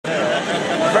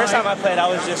first time I played, I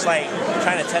was just like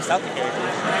trying to test out the character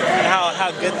and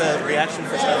how good the reaction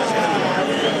for stuff is going to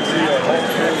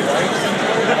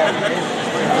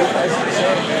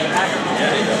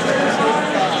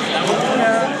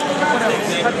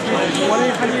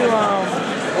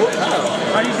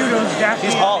How do you do those dashes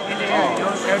He's in Hulk. the air? You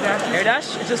know, air dash? Air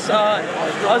dash? It's just, I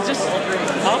was just, it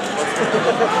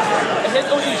hit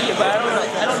OTG, but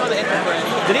I don't know the intro for it.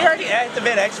 Did he already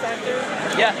activate X Factor?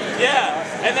 Yeah.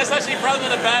 Yeah, and that's actually probably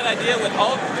not a bad idea with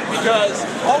Hulk, because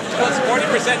Hulk plus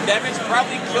 40% damage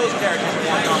probably kills characters.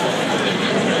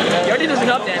 He already does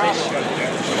enough damage.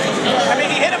 I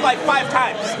mean, he hit him like 5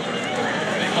 times.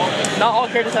 Not all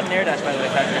characters have an air dash, by the way,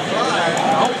 Patrick.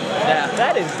 Yeah.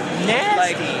 That is nasty.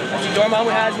 Like, I see Dormammu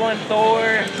has one, Thor,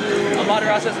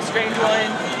 Amaterasu has a strange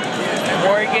one,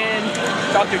 Morgan,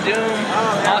 Dr. Doom,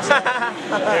 awesome.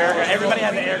 Everybody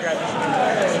has an air grab.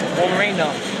 Wolverine,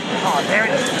 though. Oh, there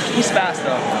it is. He's fast,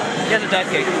 though. He has a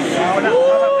dive kick.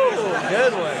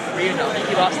 Good one. Ryu, no,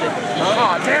 he lost it.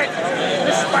 Oh, damn it.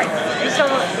 This is like,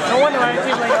 no wonder why it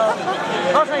seems like,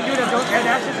 I was trying to do those air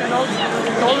dashes and all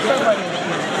this stuff, but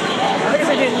I guess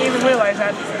I didn't even realize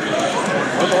that.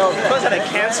 What the hell is that? Was that a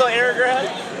cancel air grab?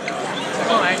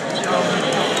 Alright.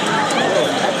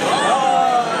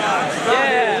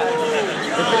 Yeah!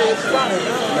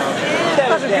 That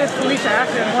was a good Felicia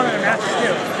actually in one of the matches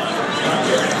too.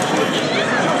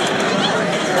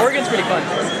 Morgan's pretty fun.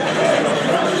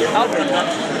 Albert, you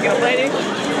gonna play any? You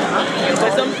gonna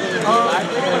play some?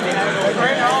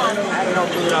 Right now,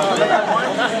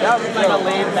 That was like a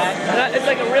laid back. It's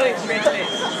like a really strange face.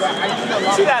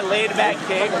 See that laid back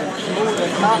kick?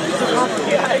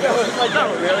 Not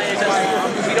really, it's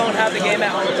just we don't have the game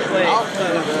at home to play.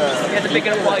 You have to pick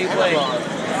it up while you play.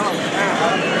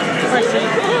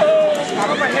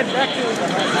 I'm gonna head back to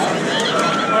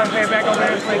back over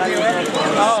there and play POS.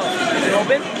 Oh, is it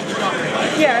open?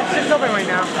 Yeah, it's open right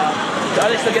now. Are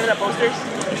they still giving up posters?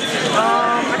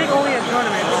 I think only at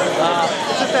tournaments.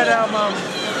 It's just that oh,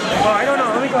 I don't know.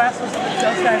 Let me go ask those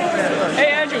guys. Hey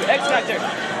Andrew, X Factor.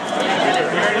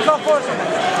 It's all four of them.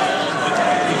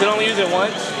 You can only use it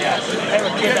once? Yes.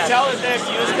 You can tell that they've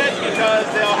used it because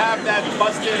they'll have that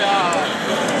busted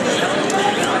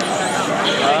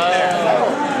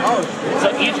So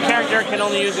each character can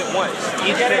only use it once.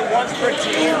 You get it once per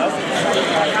team.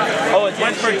 Oh, it's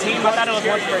once per team? I thought it was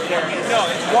once per character. No,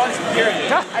 it's once period.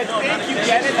 I think you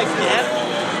get it again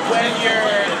when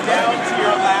you're down to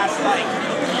your last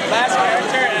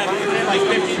character and like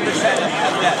 15%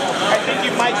 of death. I think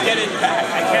you might get it back.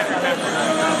 I can't remember.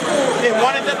 In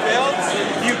one of the builds,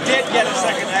 you did get a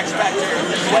second X Factor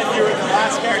when you were the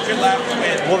last character left to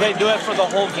win. Will they do it for the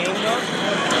whole game though?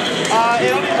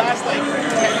 It only lasts like 10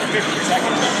 to 15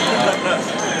 seconds.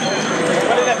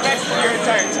 But it affects your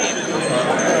entire team.